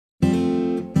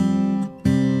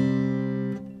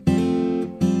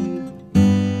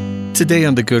Today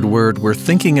on The Good Word, we're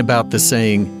thinking about the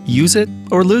saying, use it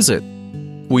or lose it.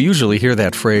 We usually hear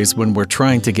that phrase when we're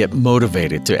trying to get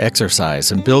motivated to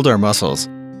exercise and build our muscles,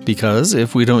 because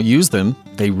if we don't use them,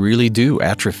 they really do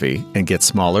atrophy and get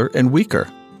smaller and weaker.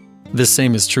 The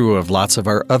same is true of lots of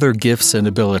our other gifts and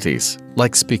abilities,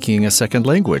 like speaking a second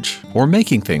language or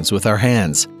making things with our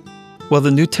hands. While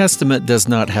the New Testament does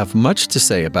not have much to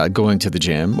say about going to the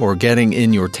gym or getting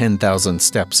in your 10,000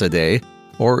 steps a day,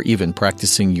 or even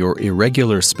practicing your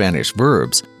irregular Spanish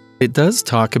verbs, it does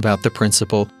talk about the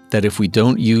principle that if we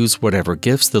don't use whatever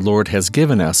gifts the Lord has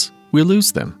given us, we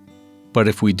lose them. But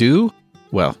if we do,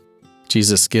 well,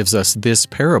 Jesus gives us this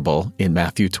parable in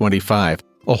Matthew 25,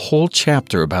 a whole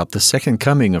chapter about the second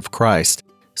coming of Christ,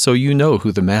 so you know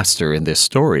who the Master in this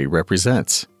story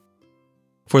represents.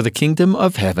 For the kingdom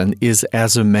of heaven is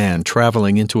as a man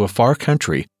traveling into a far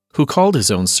country, who called his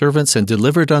own servants and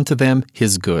delivered unto them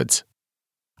his goods.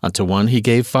 Unto one he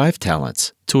gave 5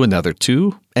 talents, to another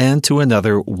 2, and to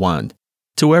another 1,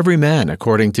 to every man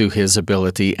according to his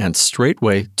ability, and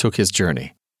straightway took his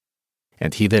journey.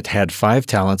 And he that had 5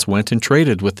 talents went and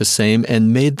traded with the same,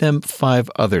 and made them 5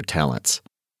 other talents.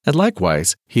 And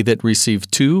likewise, he that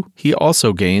received 2, he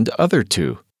also gained other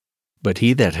 2. But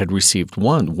he that had received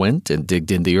 1 went and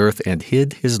digged in the earth, and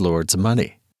hid his Lord's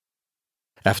money.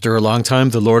 After a long time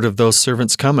the Lord of those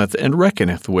servants cometh, and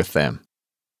reckoneth with them.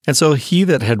 And so he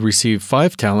that had received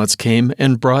 5 talents came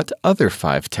and brought other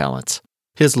 5 talents.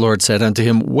 His Lord said unto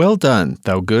him, Well done,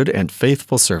 thou good and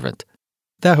faithful servant.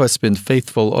 Thou hast been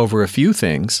faithful over a few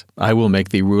things, I will make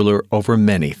thee ruler over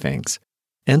many things.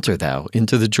 Enter thou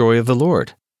into the joy of the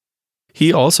Lord.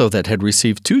 He also that had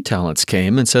received 2 talents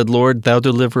came and said, Lord, thou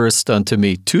deliverest unto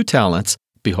me 2 talents,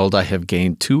 behold, I have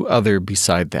gained 2 other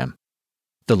beside them.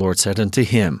 The Lord said unto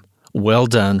him, Well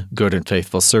done, good and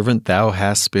faithful servant, thou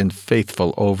hast been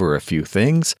faithful over a few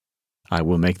things. I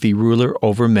will make thee ruler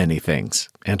over many things.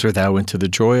 Enter thou into the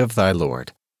joy of thy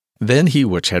Lord. Then he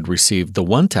which had received the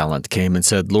 1 talent came and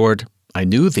said, Lord, I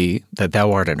knew thee, that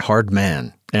thou art an hard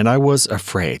man, and I was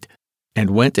afraid, and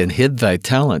went and hid thy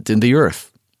talent in the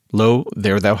earth. Lo,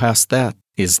 there thou hast that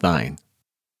is thine.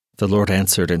 The Lord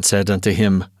answered and said unto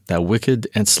him, Thou wicked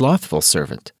and slothful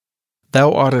servant, thou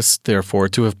oughtest therefore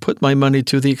to have put my money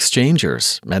to the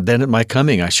exchangers, and then at my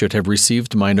coming I should have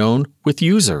received mine own with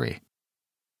usury.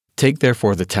 Take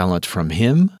therefore the talent from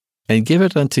him, and give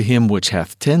it unto him which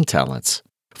hath 10 talents.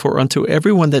 For unto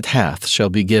every one that hath shall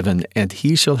be given, and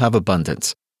he shall have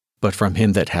abundance. But from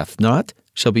him that hath not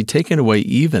shall be taken away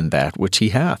even that which he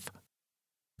hath.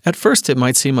 At first it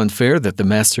might seem unfair that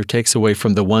the master takes away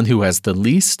from the one who has the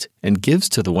least and gives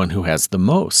to the one who has the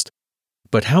most.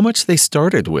 But how much they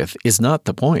started with is not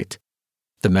the point.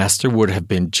 The master would have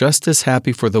been just as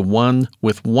happy for the one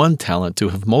with 1 talent to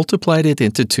have multiplied it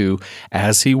into 2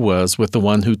 as he was with the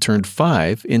one who turned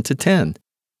 5 into 10.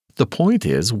 The point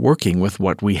is working with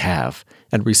what we have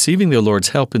and receiving the Lord's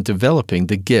help in developing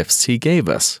the gifts He gave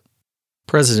us.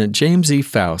 President James E.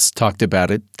 Faust talked about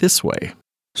it this way.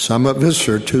 Some of us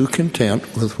are too content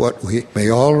with what we may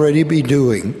already be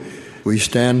doing. We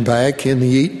stand back in the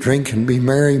eat, drink, and be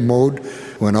merry mode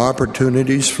when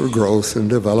opportunities for growth and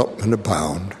development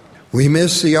abound. We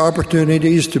miss the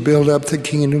opportunities to build up the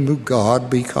kingdom of God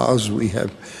because we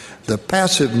have the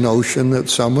passive notion that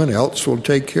someone else will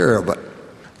take care of it.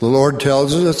 The Lord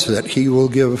tells us that He will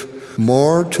give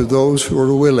more to those who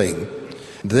are willing.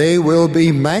 They will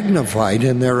be magnified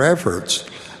in their efforts,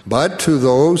 but to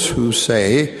those who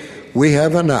say, We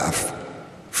have enough,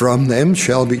 from them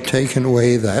shall be taken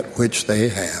away that which they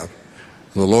have.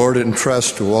 The Lord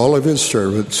entrusts to all of His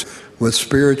servants with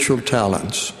spiritual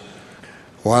talents.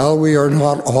 While we are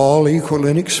not all equal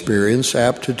in experience,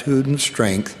 aptitude, and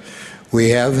strength, we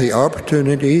have the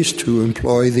opportunities to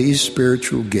employ these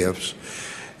spiritual gifts,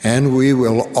 and we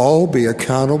will all be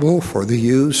accountable for the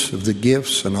use of the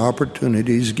gifts and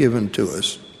opportunities given to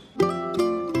us.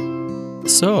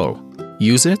 So,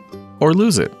 use it or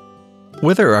lose it.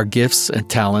 Whether our gifts and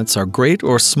talents are great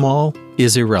or small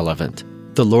is irrelevant.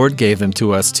 The Lord gave them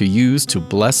to us to use to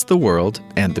bless the world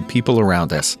and the people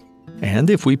around us. And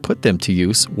if we put them to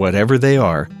use, whatever they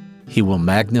are, He will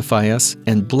magnify us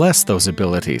and bless those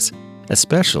abilities,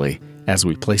 especially as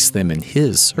we place them in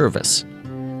His service.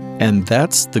 And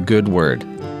that's the good word.